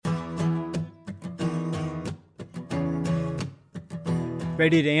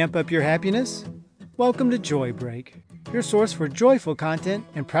Ready to amp up your happiness? Welcome to Joy Break, your source for joyful content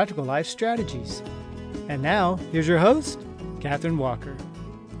and practical life strategies. And now, here's your host, Katherine Walker.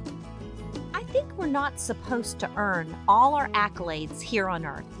 I think we're not supposed to earn all our accolades here on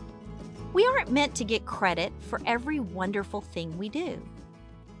Earth. We aren't meant to get credit for every wonderful thing we do.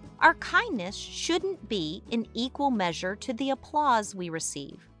 Our kindness shouldn't be in equal measure to the applause we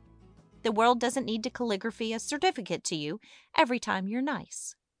receive. The world doesn't need to calligraphy a certificate to you every time you're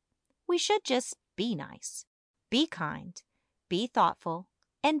nice. We should just be nice, be kind, be thoughtful,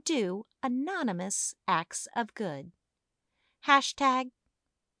 and do anonymous acts of good. Hashtag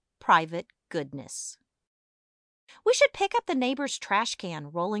private goodness. We should pick up the neighbor's trash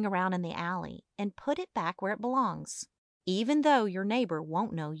can rolling around in the alley and put it back where it belongs, even though your neighbor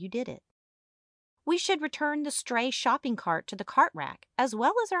won't know you did it. We should return the stray shopping cart to the cart rack as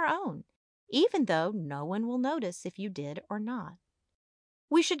well as our own, even though no one will notice if you did or not.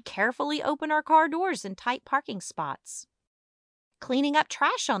 We should carefully open our car doors in tight parking spots, cleaning up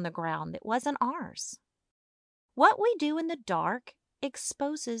trash on the ground that wasn't ours. What we do in the dark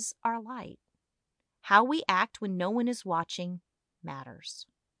exposes our light. How we act when no one is watching matters.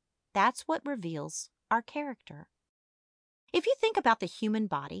 That's what reveals our character. If you think about the human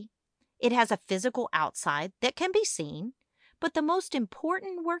body, it has a physical outside that can be seen, but the most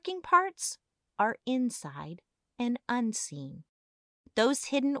important working parts are inside and unseen. Those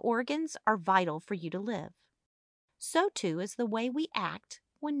hidden organs are vital for you to live. So too is the way we act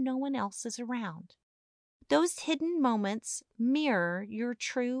when no one else is around. Those hidden moments mirror your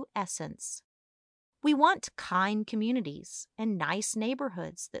true essence. We want kind communities and nice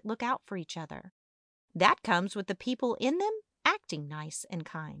neighborhoods that look out for each other. That comes with the people in them acting nice and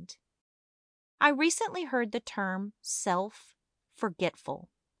kind. I recently heard the term self-forgetful.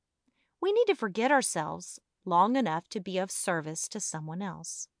 We need to forget ourselves long enough to be of service to someone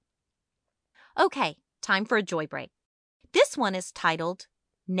else. Okay, time for a joy break. This one is titled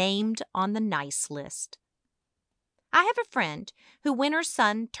Named on the Nice List. I have a friend who, when her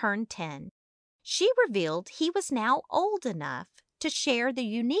son turned 10, she revealed he was now old enough to share the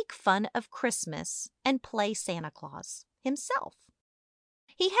unique fun of Christmas and play Santa Claus himself.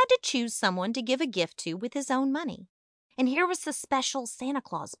 He had to choose someone to give a gift to with his own money. And here was the special Santa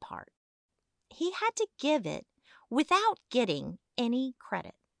Claus part. He had to give it without getting any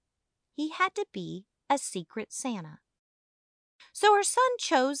credit. He had to be a secret Santa. So her son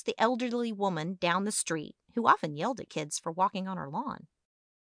chose the elderly woman down the street who often yelled at kids for walking on her lawn.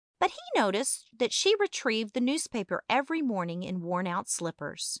 But he noticed that she retrieved the newspaper every morning in worn-out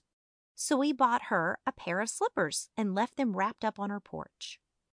slippers. So he bought her a pair of slippers and left them wrapped up on her porch.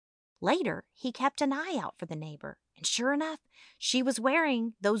 Later, he kept an eye out for the neighbor, and sure enough, she was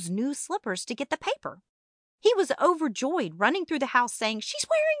wearing those new slippers to get the paper. He was overjoyed, running through the house saying, "She's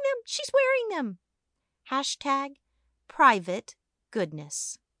wearing them! She's wearing them!" Hashtag private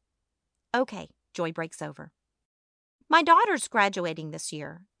goodness. Okay, joy breaks over. My daughter's graduating this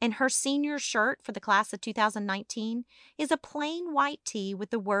year, and her senior shirt for the class of 2019 is a plain white tee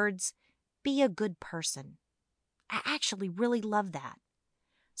with the words, "Be a good person." I actually really love that.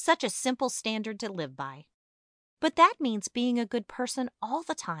 Such a simple standard to live by. But that means being a good person all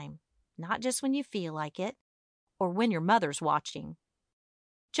the time, not just when you feel like it or when your mother's watching.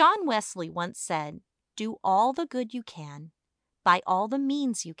 John Wesley once said, "Do all the good you can, by all the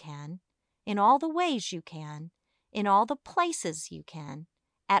means you can, in all the ways you can, in all the places you can,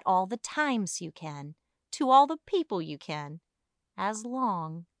 at all the times you can, to all the people you can, as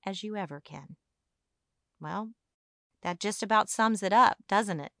long as you ever can." Well, that just about sums it up,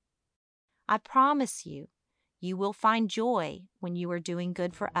 doesn't it? I promise you, you will find joy when you are doing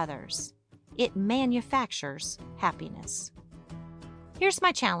good for others. It manufactures happiness. Here's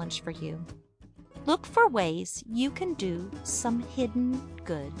my challenge for you. Look for ways you can do some hidden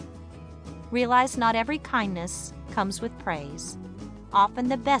good. Realize not every kindness comes with praise. Often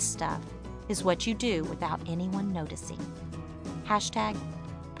the best stuff is what you do without anyone noticing. Hashtag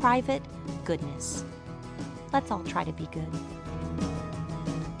private goodness. Let's all try to be good.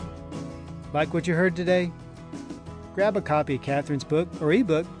 Like what you heard today? Grab a copy of Katherine's book or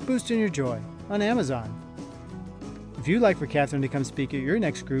ebook, Boosting Your Joy, on Amazon. If you'd like for Katherine to come speak at your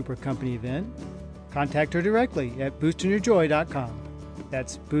next group or company event, contact her directly at boostingyourjoy.com.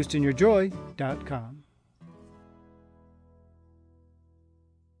 That's boostingyourjoy.com.